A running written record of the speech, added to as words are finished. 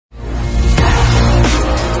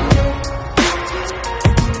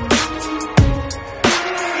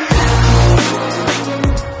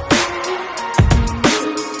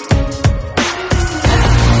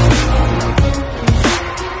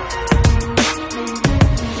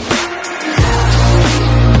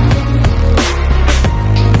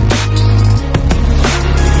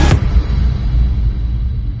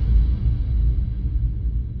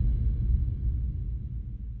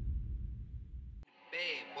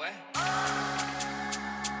boy.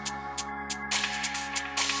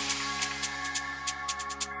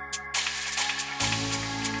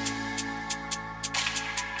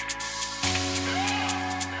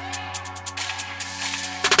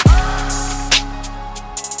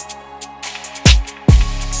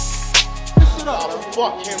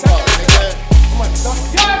 Fuck him up, nigga.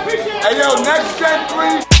 Hey yo, next set,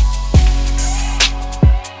 please.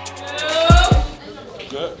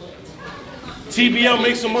 Good. TBL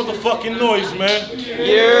make some motherfucking noise, man.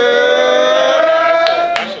 Yeah.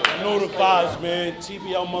 Know the vibes, man.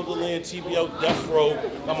 TBL Motherland, TBL Death Row.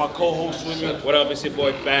 Got my co-host with me. What up? It's your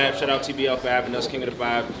boy Fab. Shout out TBL Fab and us King of the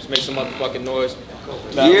Five. Just make some motherfucking noise.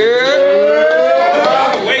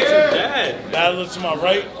 Yeah. Way too bad. Now look to my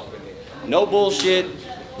right. No bullshit,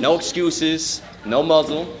 no excuses, no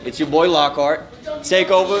muzzle. It's your boy Lockhart.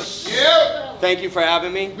 TakeOva. Yeah. Thank you for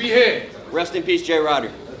having me. We here. Rest in peace, J. Ryder.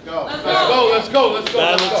 Let's go. Let's go. Let's go. Let's go.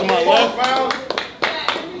 Now look to my left.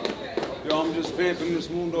 Yo, I'm just vamping this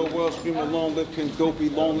mundo world, screaming long live King Dopey,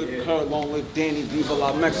 long live Kurt, long live Danny, Viva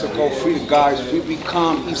La Mexico, free the guys, we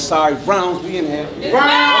become East Side Rounds, we in here.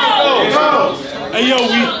 Rounds. Hey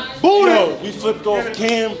we flipped off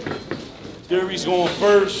Cam. Theory's going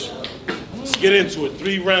first. Let's get into it.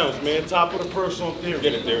 3 rounds, man. Top of the first on Theory.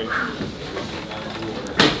 Get it, Theory.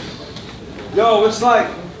 Yo, it's like,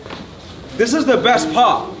 this is the best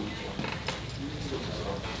part.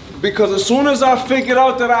 Because as soon as I figured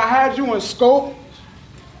out that I had you in scope,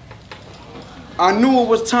 I knew it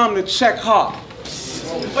was time to check hard.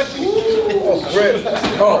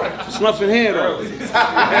 Oh, it's nothing here though. Let's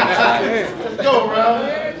go, bro.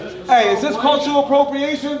 Hey, is this cultural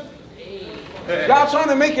appropriation? Y'all trying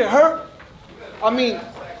to make it hurt? I mean,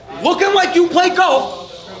 looking like you play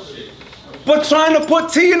golf, but trying to put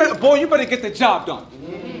T in it. Boy, you better get the job done.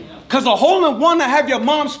 Cause a hole-in-one to have your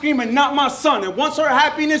mom screaming, not my son. And once her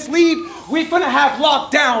happiness leave, we finna have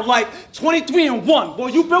locked down like 23-1. Boy,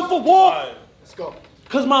 you built for war? Let's go.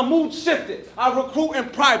 Cause my mood shifted. I recruit in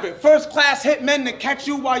private. First class hitmen to catch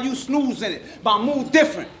you while you snooze in it. My mood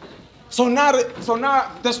different. So now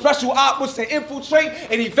the special op was to infiltrate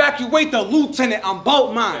and evacuate the lieutenant. I'm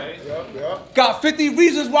bout mine. Got 50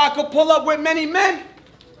 reasons why I could pull up with many men,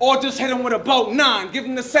 or just hit him with about 9. Give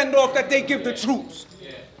them the send-off that they give the troops.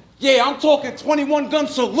 Yeah, I'm talking 21-gun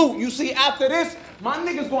salute. You see, after this, my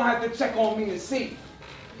niggas gonna have to check on me and see.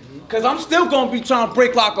 Cause I'm still gonna be trying to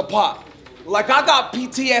break lock apart. Like I got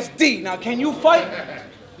PTSD. Now, can you fight?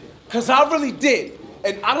 Cause I really did.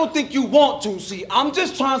 And I don't think you want to, see. I'm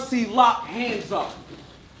just trying to see lock hands up.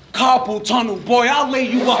 Carpal tunnel, boy, I'll lay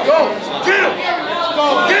you up. Go, get him.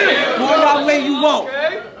 Go, get him. Boy, I'll lay you up.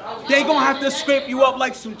 They gonna have to scrape you up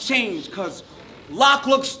like some change, cause Lock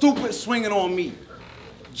looks stupid swinging on me.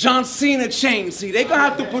 John Cena chain, see, they gonna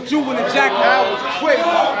have to put you in the jacket. That was quick.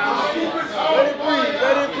 Let it breathe,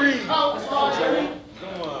 let it breathe.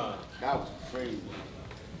 Come on. That was crazy.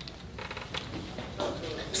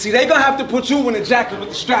 See, they gonna have to put you in the jacket with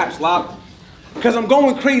the straps, Lock. Cause I'm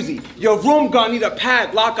going crazy. Your room gonna need a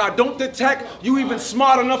pad, Lock. I don't detect you even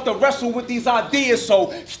smart enough to wrestle with these ideas,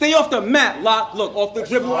 so stay off the mat, Lock. Look, off the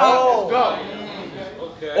dribble out.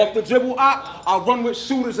 Off the dribble out, I run with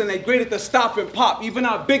shooters and they great at the stop and pop. Even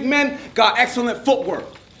our big men got excellent footwork.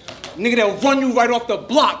 Nigga, they'll run you right off the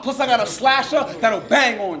block. Plus I got a slasher that'll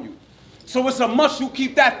bang on you. So it's a must you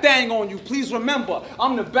keep that thing on you. Please remember,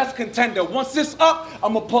 I'm the best contender. Once this up,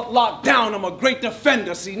 I'ma put Lock down. I'm a great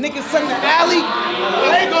defender. See, niggas send the alley.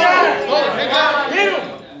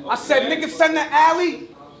 I said niggas send the alley,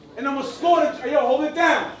 and I'ma score the, yo, hold it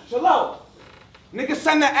down. Chill out. Niggas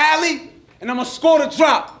send the alley, and I'ma score the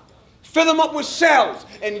drop. Fill them up with shells,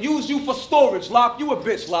 and use you for storage, Lock. You a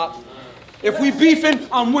bitch, Lock. If we beefing,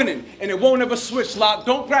 I'm winning, and it won't ever switch, Lock.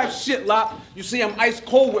 Don't grab shit, Lock. You see, I'm ice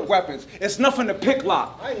cold with weapons. It's nothing to pick,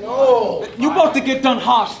 Lock. I know. You about to get done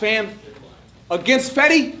harsh, fam. Against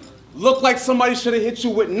Fetty, looked like somebody should have hit you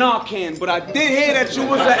with Narcan, but I did hear that you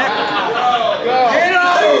was a...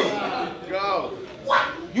 Go.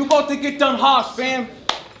 You about to get done harsh, fam.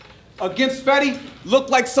 Against Fetty, looked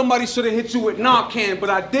like somebody should have hit you with Narcan, but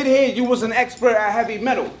I did hear you was an expert at heavy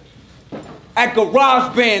metal. At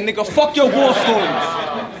Garage Band, nigga, fuck your war stories.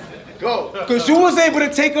 Go. Cause you was able to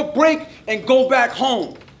take a break and go back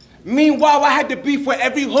home. Meanwhile, I had to beef with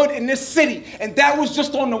every hood in this city, and that was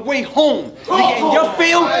just on the way home. Nigga,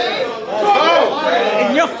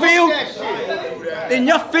 in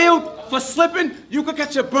your field, for slipping, you could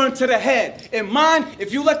catch a burn to the head. In mine,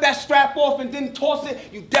 if you let that strap off and didn't toss it,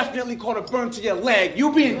 you definitely caught a burn to your leg.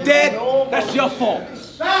 You being dead, that's your fault.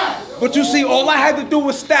 But you see, all I had to do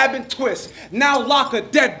was stab and twist. Now Lock a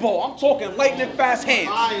dead ball. I'm talking lightning fast hands.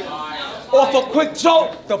 Off a quick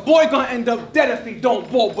joke, the boy gonna end up dead if he don't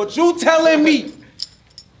bolt. But you telling me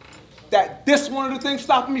that this one of the things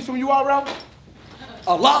stopping me from URL?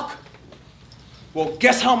 A lock? Well,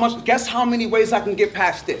 guess how many ways I can get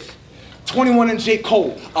past this? 21 and J.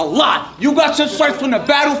 Cole, a lot. You got your strength from the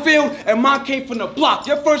battlefield, and mine came from the block.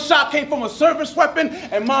 Your first shot came from a service weapon,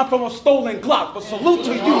 and mine from a stolen Glock. But salute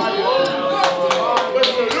to you.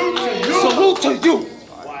 Salute to you.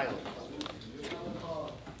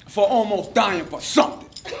 For almost dying for something.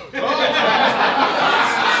 Get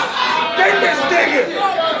this nigga!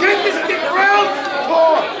 Get this nigga round!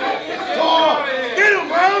 Get him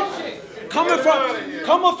round! Coming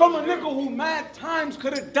from a nigga who mad times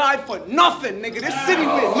could have died for nothing, nigga. This city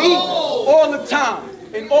with me all the time.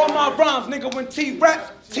 In all my rhymes, nigga, when T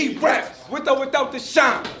raps, with or without the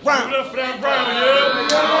shine. Round.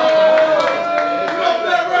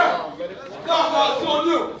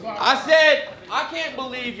 I said, I can't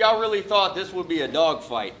believe y'all really thought this would be a dog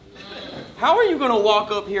fight. How are you gonna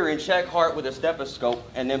walk up here and check heart with a stethoscope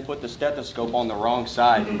and then put the stethoscope on the wrong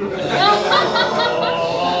side?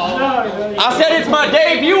 I said it's my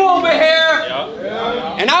debut over here,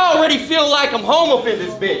 and I already feel like I'm home up in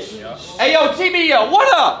this bitch. Hey yo, TBL,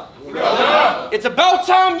 what up? It's about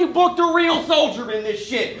time you booked a real soldier in this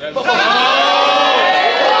shit.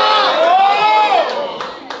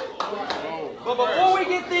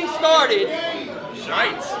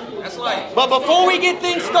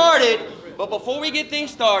 But before we get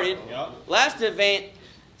things started, last event,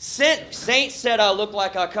 Saint said I look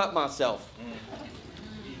like I cut myself.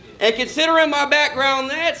 And considering my background,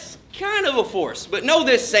 that's kind of a force. But know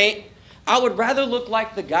this, Saint, I would rather look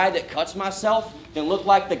like the guy that cuts myself than look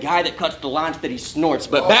like the guy that cuts the lines that he snorts.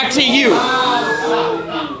 But back to you.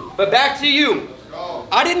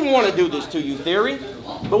 I didn't want to do this to you, Theory.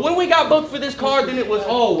 But when we got booked for this card, then it was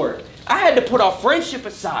all work. I had to put our friendship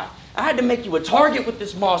aside. I had to make you a target with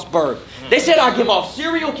this Mossberg. They said I give off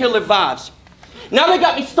serial killer vibes. Now they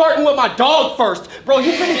got me starting with my dog first. Bro,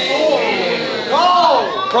 you finna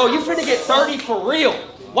get 30 for real.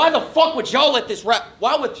 Why the fuck would y'all let this why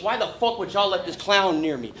the fuck would y'all let this clown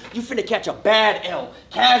near me? You finna catch a bad L.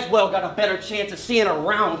 Caswell got a better chance of seeing a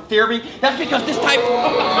round, Theory. That's because this type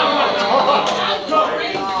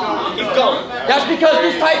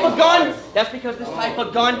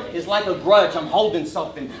of gun is like a grudge. I'm holding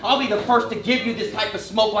something. I'll be the first to give you this type of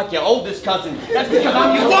smoke like your oldest cousin. That's because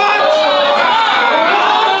I'm using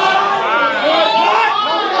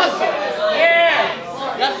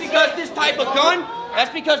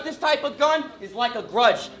That's because this type of gun is like a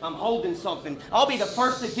grudge. I'm holding something. I'll be the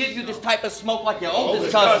first to give you this type of smoke like your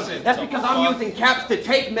oldest cousin. That's because I'm using caps to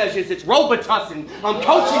take measures. It's Robitussin. I'm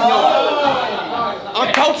coaching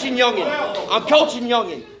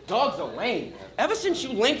youngin'. Dogs are lame. Ever since you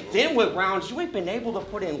linked in with rounds, you ain't been able to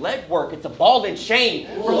put in leg work. It's a ball and chain.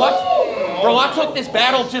 Bro, I took this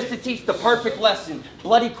battle just to teach the perfect lesson.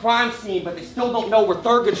 Bloody crime scene, but they still don't know where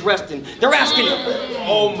Thurgood's resting. They're asking,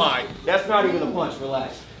 oh my. That's not even a punch,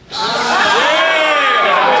 relax. I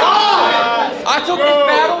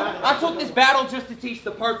took this battle just to teach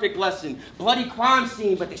the perfect lesson. Bloody crime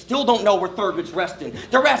scene, but they still don't know where Thurgood's resting.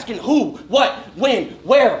 They're asking who, what, when,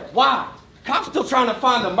 where, why. Cops still trying to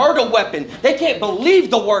find the murder weapon. They can't believe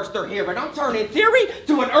the words they're hearing. I'm turning Theory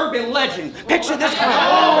to an urban legend. Picture this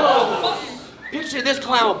clown. Picture this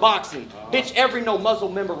clown boxing. Bitch, every no muzzle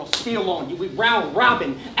member will steal on you. We round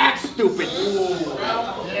robin. Act stupid.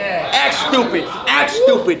 Act stupid. Act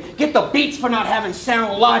stupid. Get the beats for not having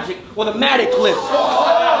sound logic or the matic lift.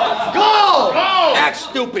 Go! Act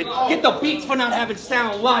stupid. Get the beats for not having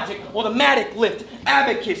sound logic or the matic lift.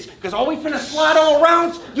 Abacus. Because all we finna slide on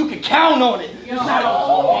rounds, you can count on it. There's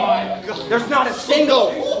not a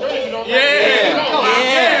single.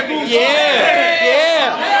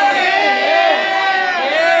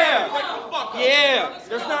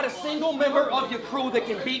 There's not a single member of your crew that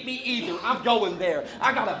can beat me either. I'm going there.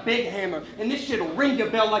 I got a big hammer, and this shit'll ring your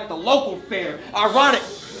bell like the local fair. Ironic,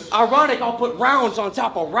 I'll put rounds on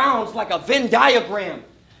top of rounds like a Venn diagram.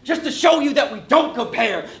 Just to show you that we don't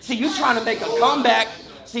compare. See, you trying to make a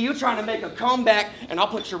comeback. And I'll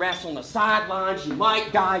put your ass on the sidelines. You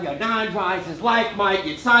might die, your 9 tries, his life might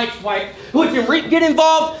get sideswiped. Would you get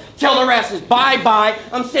involved? Tell their asses bye-bye.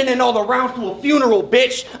 I'm sending all the rounds to a funeral,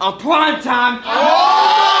 bitch. I'm prime time. Go!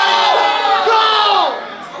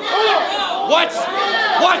 What?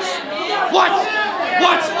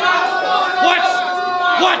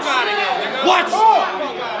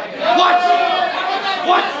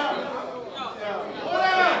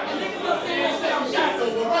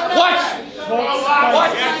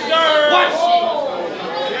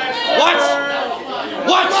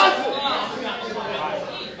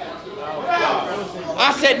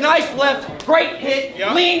 I said nice left, great hit,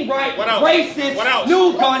 lean right, racist,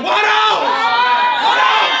 new gun. What else?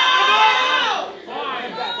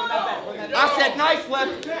 I said nice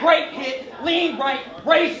left, great hit, lean right,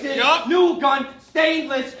 racist, new gun,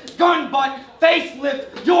 stainless, gun butt,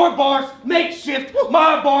 facelift, your bars, makeshift,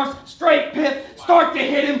 my bars, straight piff, start to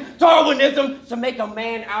hit him, Darwinism. To make a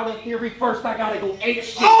man out of theory, first I gotta go ape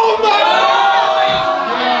shit. Oh my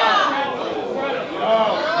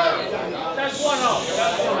God! That's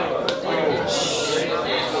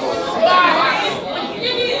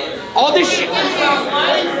 1-0. All this shit.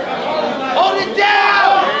 Hold it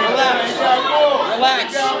down!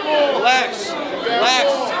 Relax.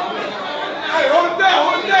 Hey, hold it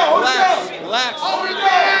down,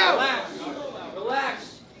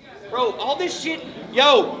 Relax. Bro, all this shit.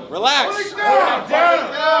 Yo, relax.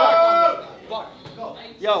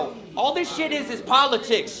 Yo, all this shit is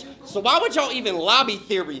politics. So why would y'all even lobby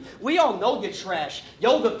theory? We all know you're trash.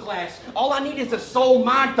 Yoga class. All I need is a soul,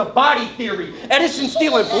 mind to body theory. Edison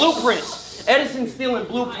stealing blueprints.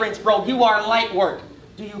 Bro. You are light work.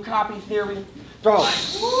 Do you copy theory? Bro,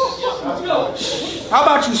 how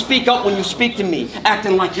about you speak up when you speak to me,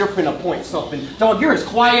 acting like you're finna point something? Dog, you're as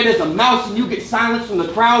quiet as a mouse and you get silence from the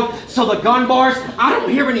crowd, so the gun bars, I don't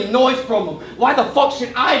hear any noise from them. Why the fuck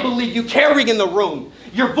should I believe you carry in the room?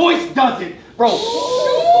 Your voice doesn't. Bro,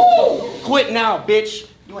 quit now, bitch.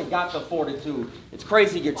 You ain't got the fortitude. It's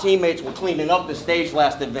crazy your teammates were cleaning up the stage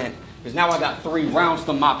last event, because now I got 3 rounds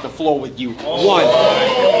to mop the floor with you. 1.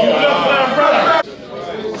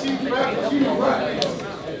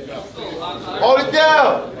 Hold it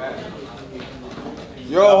down.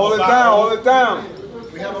 Yo, hold it down.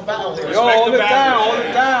 We have a battle here. Yo, hold it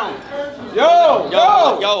down. Yo,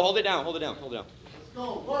 hold it down. Let's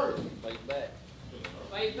go, work. Fight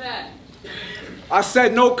back. I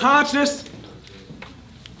said no conscience,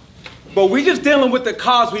 but we just dealing with the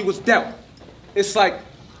cards we was dealt. It's like,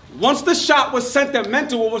 once the shot was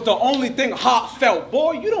sentimental, it was the only thing heartfelt.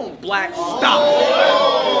 Boy, you don't black stop.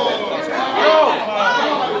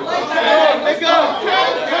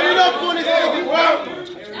 Turn it up on this nigga.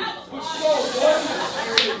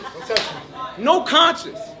 No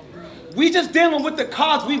conscience. We just dealing with the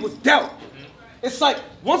cards we was dealt. It's like,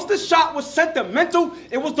 once the shot was sentimental,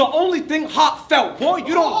 it was the only thing heartfelt. Boy,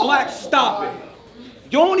 you don't black stop it.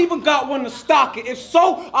 You don't even got one to stock it. If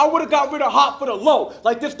so, I would have got rid of hot for the low,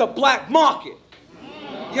 like this the black market.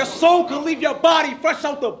 Your soul can leave your body fresh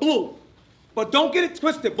out the blue. But don't get it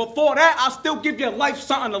twisted. Before that, I still give your life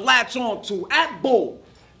something to latch on to. At bull.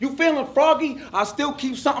 You feeling froggy? I still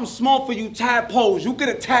keep something small for you tadpoles. You get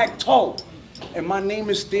a tag toe. And my name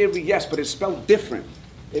is Theory, yes, but it's spelled different.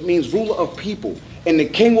 It means ruler of people. And the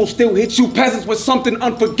king will still hit you peasants with something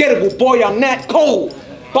unforgettable. Boy, I'm that cold.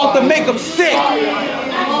 About to make them sick.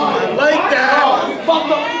 I like that.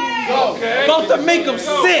 About to make them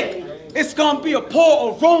sick. It's gonna be a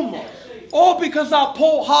poor aroma. All because I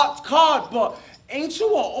pulled Hart's card, but ain't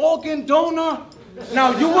you an organ donor?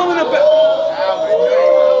 Now you willing to bet?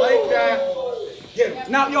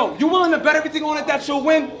 Now, yo, you willing to bet everything on it that you'll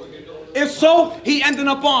win? If so, he ending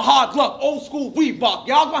up on hard luck. Old school Reebok.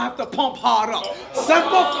 Y'all gonna have to pump hard up.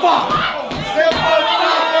 Semper Fi.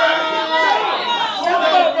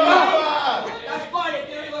 That's fine,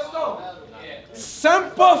 let's go.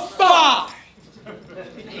 Semper Fi.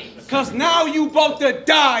 Cause now you about to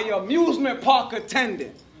die, amusement park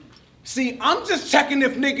attendant. See, I'm just checking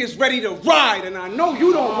if niggas ready to ride, and I know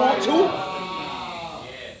you don't want to.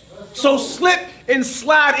 So slip and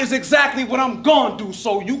slide is exactly what I'm gonna do.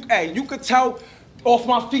 So you could tell off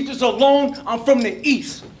my features alone, I'm from the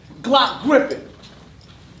East, Glock gripping.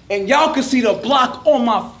 And y'all can see the block on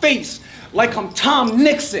my face like I'm Tom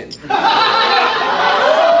Nixon.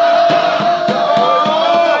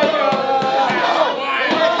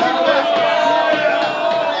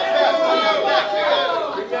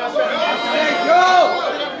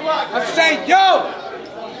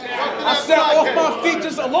 I said off my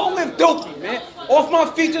features alone, live dopey, man. Off my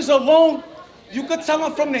features alone, you could tell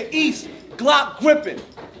I'm from the East, Glock gripping.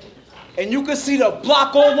 And you could see the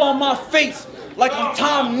block all on my face like I'm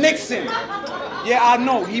Tom Nixon. Yeah, I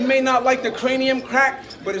know, he may not like the cranium crack,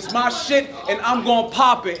 but it's my shit and I'm gonna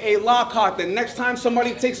pop it. Hey, Lockhart, the next time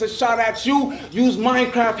somebody takes a shot at you, use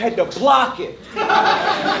Minecraft head to block it.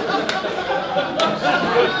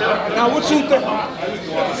 Now what you think?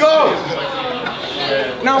 Go!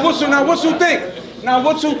 Now what you think? Now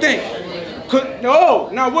what you think?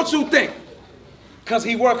 Now what you think? Cause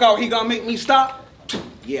he work out, he gonna make me stop?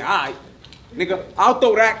 Yeah, alright. Nigga, I'll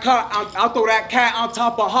throw that cat on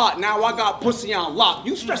top of Hot. Now I got pussy on lock.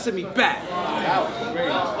 You stressing me back.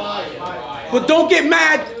 But don't get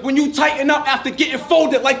mad when you tighten up after getting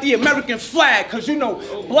folded like the American flag, cause you know,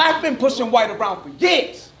 black been pushing white around for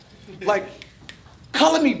years. Like,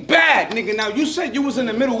 color me bad, nigga. Now you said you was in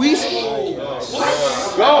the Middle East.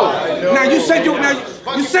 Now you said you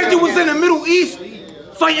was in the Middle East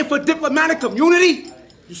fighting for diplomatic immunity.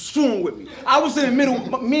 You screwing with me. I was in the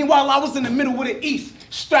middle. Meanwhile, I was in the middle with the East,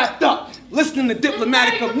 strapped up, listening to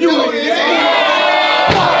diplomatic immunity.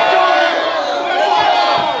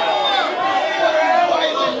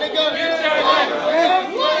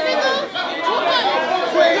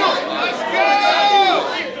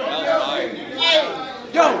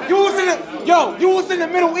 You was in the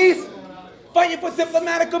Middle East fighting for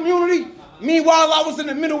diplomatic immunity. Meanwhile, I was in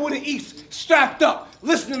the middle with the East, strapped up,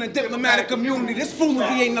 listening to diplomatic immunity. This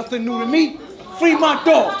foolery ain't nothing new to me. Free my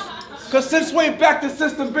dogs. Cause since way back, the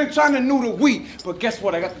system been trying to neuter we. But guess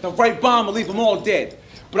what? I got the right bomb to leave them all dead.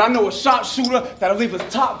 But I know a sharpshooter that'll leave his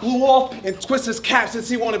top blew off and twist his cap since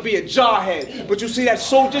he want to be a jarhead. But you see that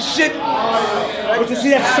soldier shit? I'm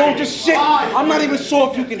not even sure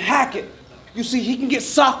if you can hack it. You see, he can get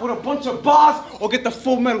socked with a bunch of bars or get the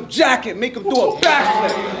full metal jacket, make him do a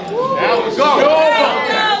backflip.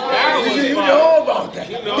 You know about that.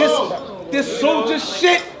 This soldier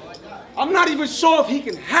shit, I'm not even sure if he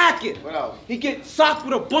can hack it. He get socked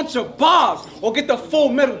with a bunch of bars or get the full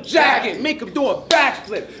metal jacket, make him do a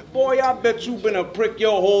backflip. Boy, I bet you've been a prick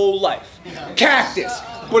your whole life. Cactus.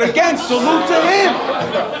 But again, salute to him.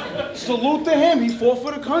 Salute to him. He fought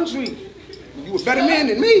for the country. You a better man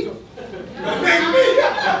than me.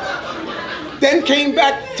 Then came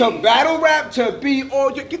back to battle rap to be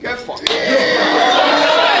all you get that fuck.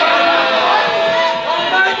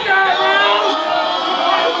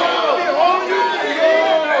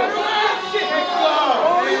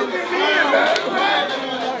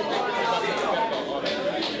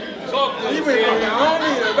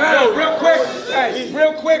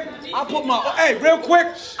 Real quick, I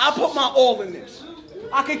put my all in this.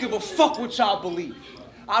 I can't give a fuck what y'all believe.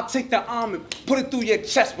 I'll take the arm and put it through your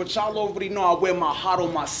chest, but y'all already know I wear my heart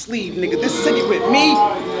on my sleeve, nigga. This city with me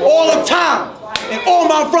all the time. And all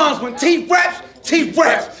my rhymes, when T raps, T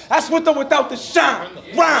raps. That's with or without the shine.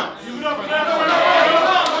 Rhyme. Do it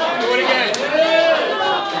again.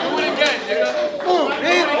 Do it again, nigga. Hold it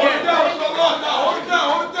down.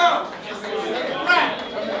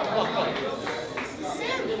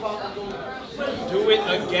 Do it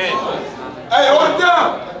again. Hey, hold it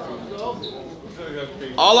down.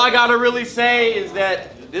 All I gotta really say is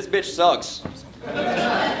that this bitch sucks.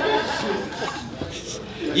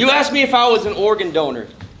 You asked me if I was an organ donor.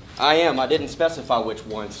 I am. I didn't specify which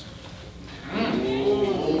ones.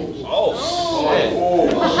 Oh, shit.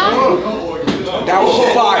 That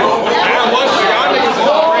was fire. That was y'all niggas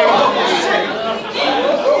all brave.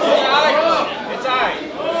 It's alright.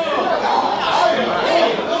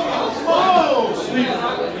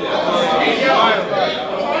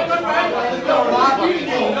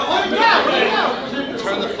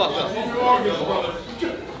 Turn the fuck up.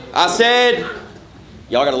 I said,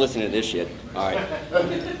 y'all gotta listen to this shit. All right.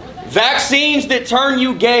 Vaccines that turn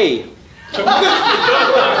you gay. Hold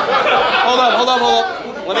up.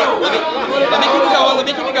 Let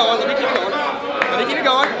me keep it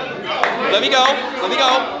going.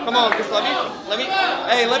 Come on, just let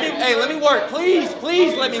me work.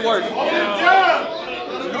 Please let me work.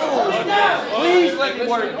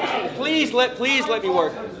 Please let me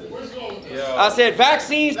work. I said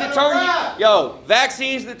vaccines that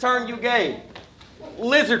turn you gay.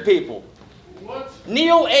 Lizard people.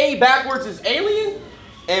 Neo A backwards is alien,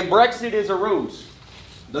 and Brexit is a ruse.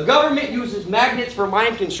 The government uses magnets for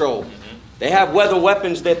mind control. They have weather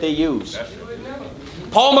weapons that they use.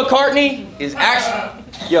 Paul McCartney is actually...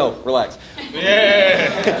 Yo, relax.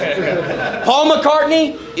 Yeah. Paul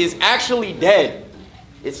McCartney is actually dead.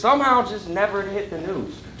 It somehow just never hit the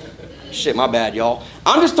news. Shit, my bad, y'all.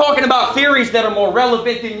 I'm just talking about theories that are more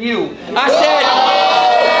relevant than you. I said...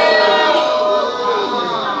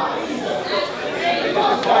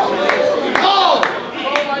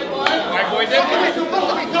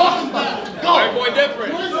 White boy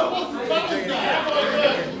different.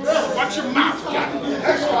 Watch your mouth, God.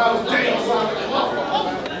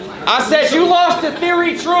 I said you lost the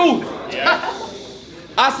theory truth.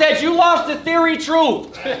 I said you lost the theory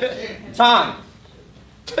truth. Time.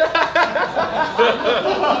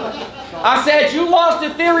 I said you lost the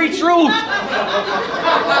theory truth.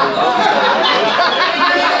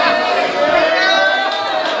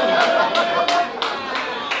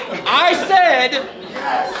 I said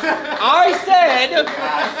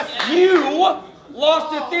you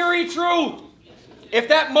lost the theory truth. If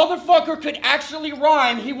that motherfucker could actually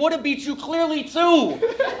rhyme, he would have beat you clearly too.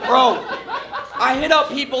 Bro, I hit up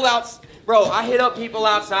people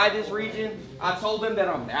outside this region. I told them that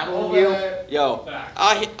I'm battling you. Yo,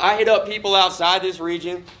 I hit up people outside this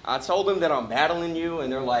region. I told them that I'm battling you, and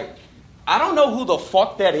they're like, I don't know who the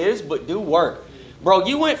fuck that is, but do work. Bro,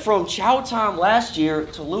 you went from Chow Time last year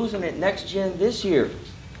to losing it next gen this year.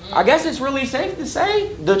 I guess it's really safe to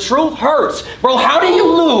say the truth hurts. Bro, how do you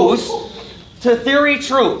lose to Theory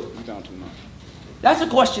Truth? That's a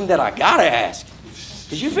question that I gotta ask.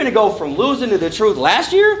 Because you finna go from losing to the truth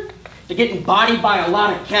last year to getting bodied by a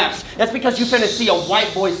lot of caps. That's because you finna see a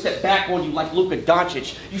white boy step back on you like Luka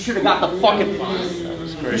Doncic. You should have got the fucking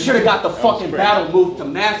battle move to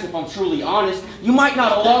mass, if I'm truly honest. You might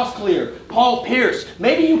not have lost clear. Paul Pierce.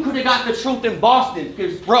 Maybe you could have got the truth in Boston.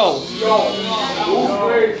 Because,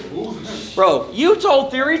 bro, you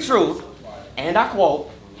told Theory Truth, and I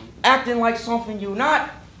quote, acting like something you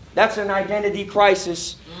not, that's an identity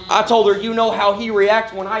crisis. I told her, you know how he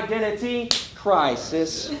reacts when identity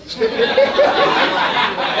crisis.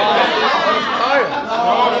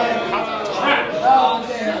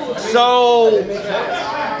 So,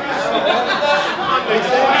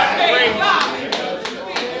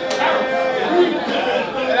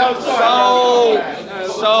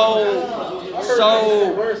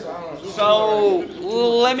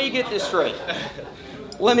 let me get this straight.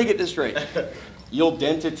 Your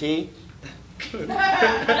identity.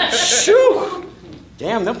 Shoo!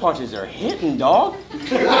 Damn, them punches are hitting, dog.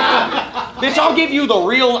 Bitch, I'll give you the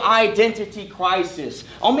real identity crisis.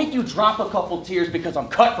 I'll make you drop a couple tears because I'm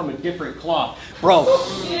cut from a different cloth. Bro,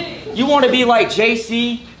 you want to be like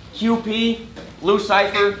JC, QP, Lou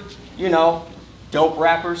Cypher, you know, dope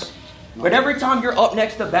rappers. But every time you're up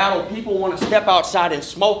next to battle, people want to step outside and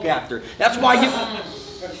smoke after. That's why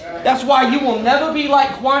you will never be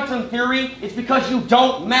like Quantum Theory. It's because you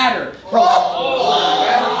don't matter.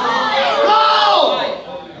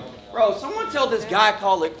 Bro, someone tell this guy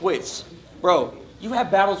call it quits. Bro, you have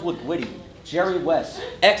battles with Witty, Jerry West,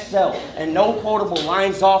 XL, and no quotable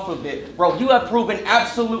lines off of it. Bro, you have proven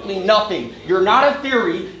absolutely nothing. You're not a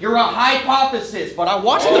theory, you're a hypothesis. But I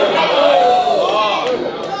watched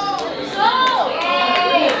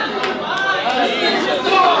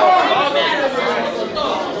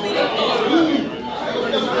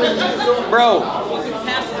Bro,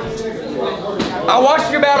 I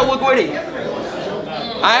watched your battle with Witty.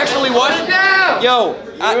 I actually watched. Yo,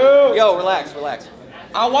 relax.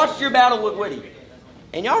 I watched your battle with Witty,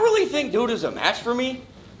 and y'all really think dude is a match for me?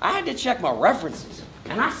 I had to check my references,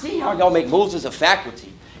 and I see how y'all make moves as a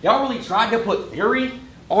faculty. Y'all really tried to put Theory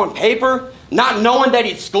on paper, not knowing that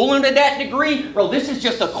he's schooling to that degree. Bro, this is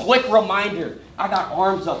just a quick reminder. I got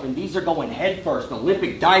arms up and these are going head first,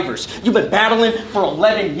 Olympic divers. You've been battling for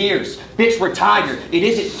 11 years. Bitch, retire. It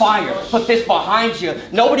isn't fire. Put this behind you.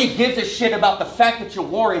 Nobody gives a shit about the fact that you're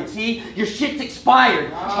warranty. Your shit's expired.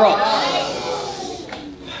 Bro.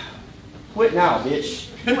 Quit now, bitch.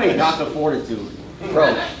 You ain't got the fortitude.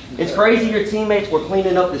 Bro, it's crazy your teammates were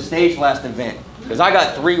cleaning up the stage last event. Because I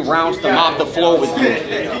got 3 rounds to mop the floor with you.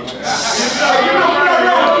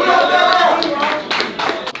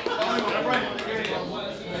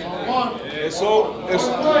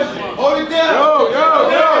 Hold it down.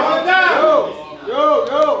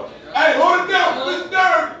 Yo. Hey, hold it down. This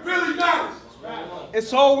nerd really matters.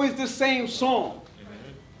 It's always the same song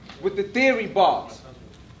with the theory bars.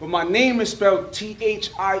 But my name is spelled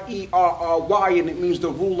T-H-I-E-R-R-Y, and it means the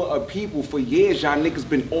ruler of people. For years, y'all niggas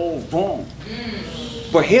been all wrong.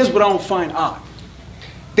 But here's what I don't find odd.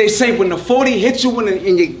 They say when the 40 hits you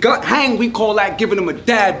in your gut hang, we call that giving them a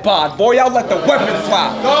dad bod. Boy, I'll let the weapon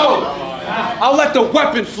fly. No. I'll let the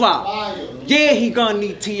weapon fly. Yeah, he gonna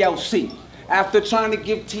need TLC. After trying to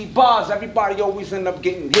give T-bars, everybody always end up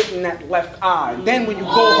getting hit in that left eye. Then when you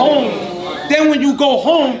go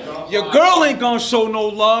home, your girl ain't gonna show no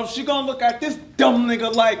love. She gonna look at this dumb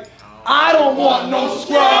nigga like, I don't want no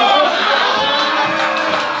scrub.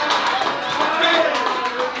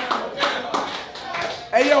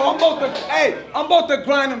 Hey yo, I'm about to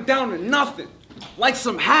grind him down to nothing. Like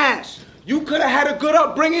some hash. You could have had a good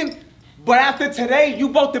upbringing, but after today, you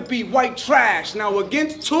about to be white trash. Now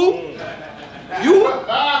against two, you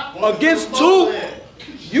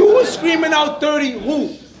were screaming out 30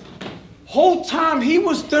 who? Whole time he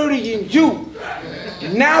was 30 and you.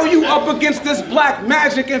 Now you up against this black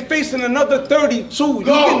magic and facing another 32. You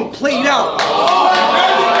getting played out.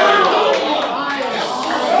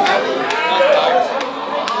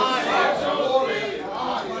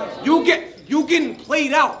 You getting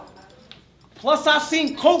played out. Plus I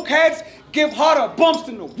seen cokeheads give harder bumps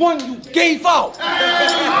than the one you gave out.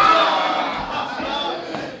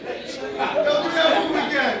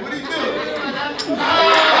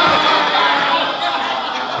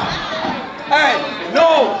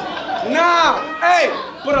 No, nah, hey,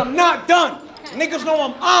 but I'm not done. Niggas know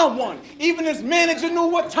I'm on one. Even his manager knew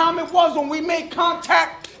what time it was when we made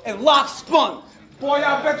contact and lock spun. Boy,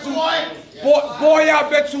 I bet you, boy, I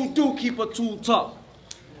bet you do keep a tool tuck.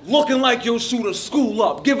 Looking like you'll shoot a school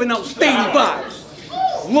up, giving out steady vibes.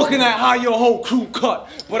 Looking at how your whole crew cut.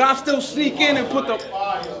 But I still sneak in and put the... Do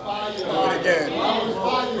it again.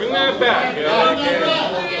 Bring that back, yo. I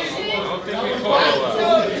don't think we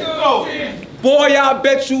caught it. Boy, I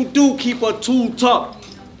bet you do keep a tool tuck.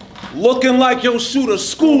 Looking like you'll shoot a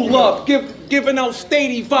school up, giving out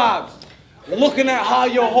steady vibes. Looking at how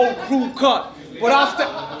your whole crew cut. But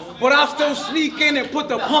I still sneak in and put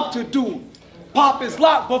the pump to do. Pop his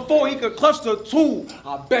lock before he could clutch the tool.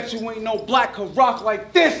 I bet you ain't no black could rock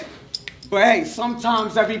like this. But hey,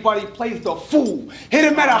 sometimes everybody plays the fool. Hit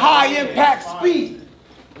him at a high impact speed.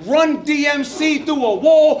 Run DMC through a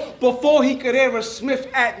wall before he could air a Smith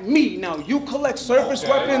at me. Now you collect service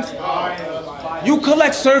weapons. You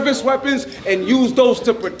collect service weapons and use those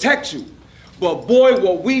to protect you. But boy,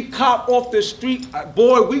 what we cop off the street,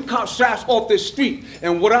 boy, we cop shots off the street.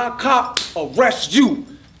 And what I cop, arrest you.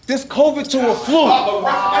 This COVID to a flu.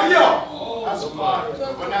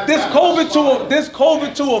 This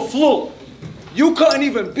COVID to a flu. You couldn't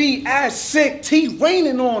even be as sick. T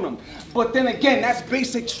raining on them. But then again, that's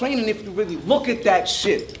basic training if you really look at that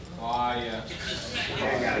shit. Oh, yeah.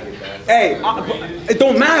 Hey, it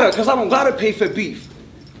don't matter because I don't gotta pay for beef.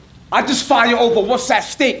 I just fire over what's at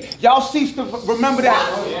stake. Y'all cease to remember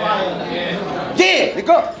that. Yeah,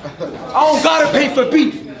 nigga. I don't gotta pay for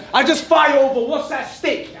beef. I just fire over what's at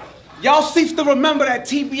stake. Y'all cease to remember that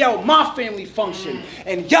TBL, my family function,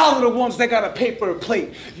 and y'all are the ones that got a paper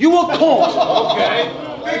plate. You a corn. Okay.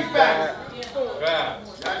 Big facts.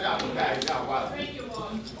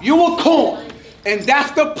 You a corn, and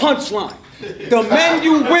that's the punchline. The men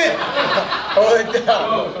you with,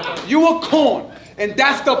 you a corn, and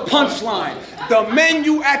that's the punchline. The men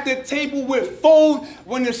you at the table with fold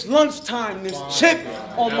when it's lunchtime. This chip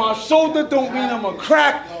on my shoulder don't mean I'm a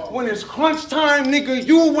crack. When it's crunch time, nigga,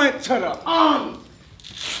 you went to the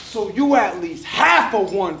so you at least half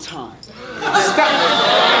of one time. Stop.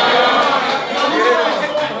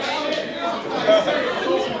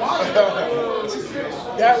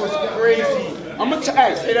 That was crazy. I'm gonna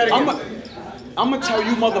tell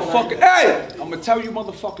you motherfuckers. Hey, I'm gonna tell you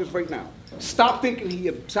motherfuckers right now. Stop thinking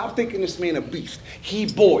this man a beast. He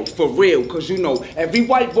boy for real, cause you know every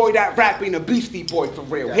white boy that rap ain't a beastie boy for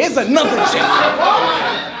real. Here's another jet.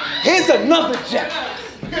 Here's another jet.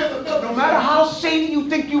 No matter how shady you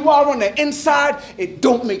think you are on the inside, it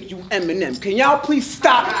don't make you Eminem. Can y'all please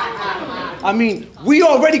stop? I mean, we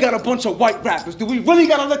already got a bunch of white rappers. Do we really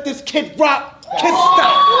gotta let this kid rock? Kid,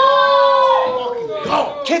 stop.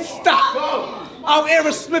 Go. Kid, stop. I'll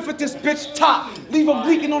Aerosmith at this bitch top. Leave him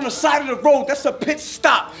leaking on the side of the road. That's a pit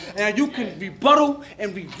stop. And you can rebuttal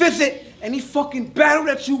and revisit any fucking battle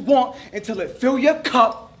that you want until it fill your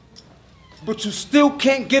cup. But you still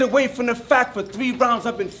can't get away from the fact for 3 rounds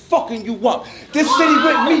I've been fucking you up. This city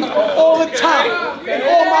with me all the time. And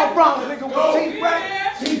all my rounds, nigga,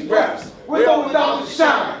 with T-raps. With no doubt to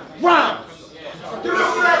shine. Rounds. Get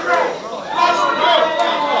over that round.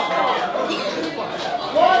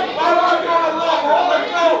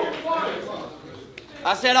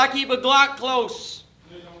 I said I keep a Glock close.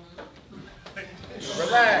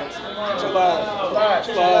 Relax. Come on. Chill out. Relax.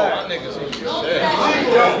 Chill out. My niggas ain't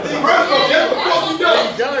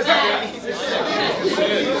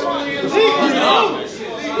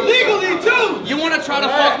Legally too. You want to try to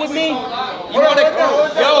fuck with me?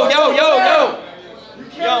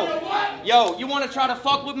 Yo, you want to try to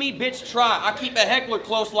fuck with me? Bitch, try. I keep a heckler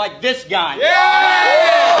close like this guy.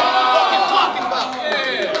 Yeah! What are you talking about?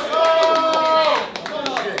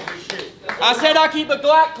 I said I keep a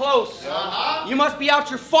Glock close. You must be out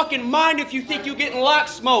your fucking mind if you think you getting lock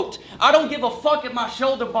smoked. I don't give a fuck if my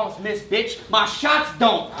shoulder bumps miss, bitch. My shots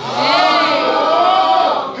don't.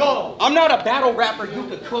 I'm not a battle rapper you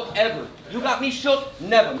could cook ever. You got me shook?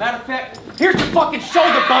 Never. Matter of fact, here's your fucking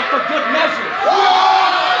shoulder bump for good measure.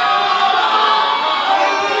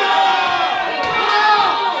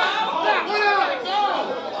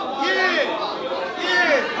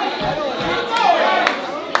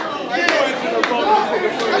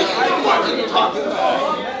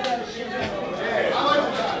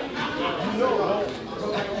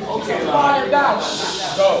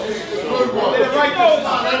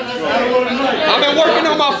 I've been working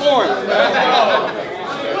on my form.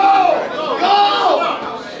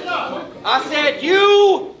 I said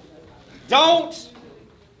you don't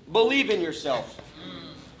believe in yourself.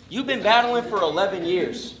 You've been battling for 11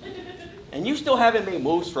 years, and you still haven't made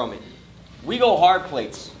moves from it. We go hard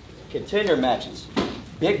plates, contender matches,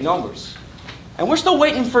 big numbers. And we're still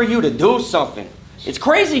waiting for you to do something. It's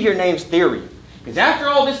crazy your name's Theory. Because after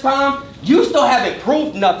all this time, you still haven't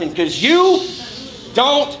proved nothing because you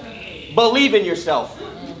don't believe in yourself.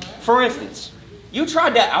 For instance, you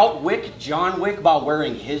tried to outwick John Wick by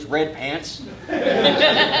wearing his red pants.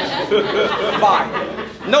 Fine.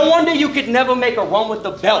 No wonder you could never make a run with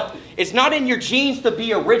the belt. It's not in your genes to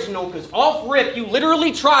be original because off rip, you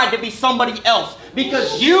literally tried to be somebody else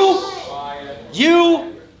because you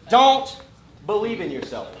don't believe in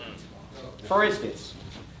yourself. For instance,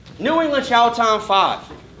 New England Chow Time 5.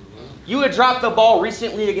 You had dropped the ball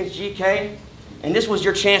recently against GK, and this was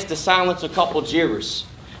your chance to silence a couple jeerers.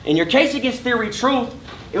 In your case against Theory Truth,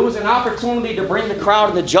 it was an opportunity to bring the crowd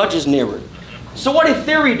and the judges nearer. So what did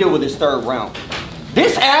Theory do with his third round?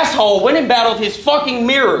 This asshole went and battled his fucking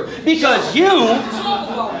mirror because you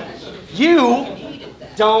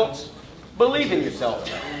don't believe in yourself.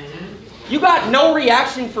 You got no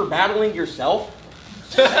reaction for battling yourself,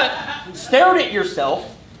 stared at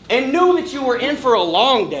yourself, and knew that you were in for a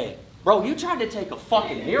long day. Bro, you tried to take a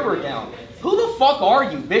fucking mirror down. Who the fuck are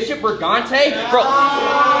you, Bishop Brigante? Bro,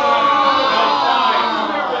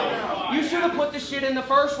 you should have put the shit in the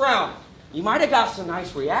first round. You might have got some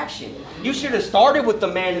nice reaction. You should have started with the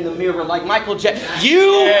man in the mirror like Michael Jackson.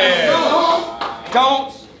 You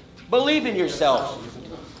don't believe in yourself.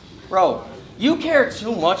 Bro, you care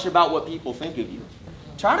too much about what people think of you.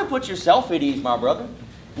 Try to put yourself at ease, my brother.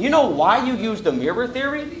 You know why you use the mirror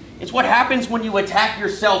theory? It's what happens when you attack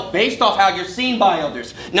yourself based off how you're seen by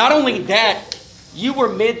others. Not only that, you were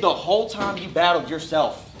mid the whole time you battled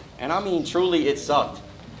yourself. And I mean, truly, it sucked.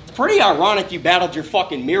 It's pretty ironic you battled your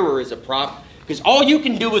fucking mirror as a prop, because all you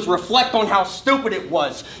can do is reflect on how stupid it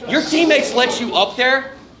was. Your teammates let you up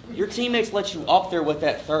there. Your teammates let you up there with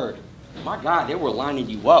that third. My God, they were lining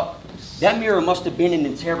you up. That mirror must have been an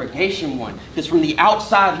interrogation one, because from the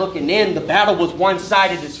outside looking in, the battle was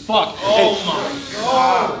one-sided as fuck. Oh my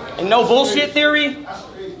God. And no bullshit theory?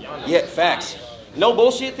 Yeah, facts. No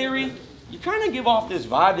bullshit theory? You kind of give off this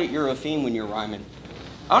vibe that you're a fiend when you're rhyming.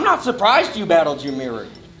 I'm not surprised you battled your mirror.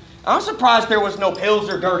 I'm surprised there was no pills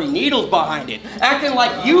or dirty needles behind it, acting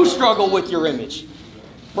like you struggle with your image.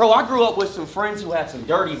 Bro, I grew up with some friends who had some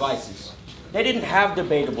dirty vices. They didn't have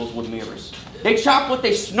debatables with mirrors. They chopped what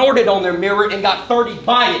they snorted on their mirror and got 30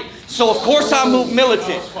 by it. So of course I moved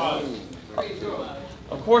militant.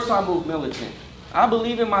 Of course I moved militant. I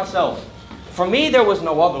believe in myself. For me, there was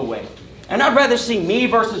no other way. And I'd rather see me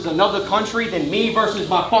versus another country than me versus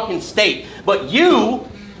my fucking state. But you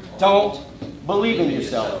don't believe in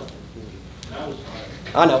yourself.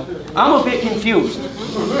 I know. I'm a bit confused.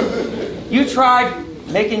 You tried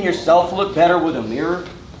making yourself look better with a mirror?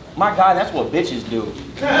 My God, that's what bitches do.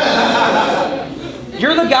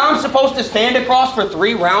 You're the guy I'm supposed to stand across for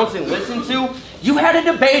 3 rounds and listen to? You had a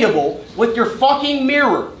debatable with your fucking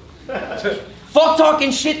mirror. Fuck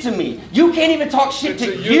talking shit to me. You can't even talk shit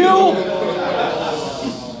to you.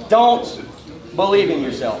 Don't believe in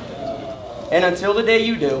yourself. And until the day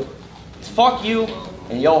you do, it's fuck you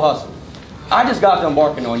and yo hustle. I just got done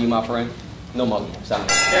barking on you, my friend. No mother. Stop.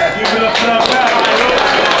 Yeah, give it up for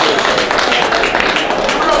that.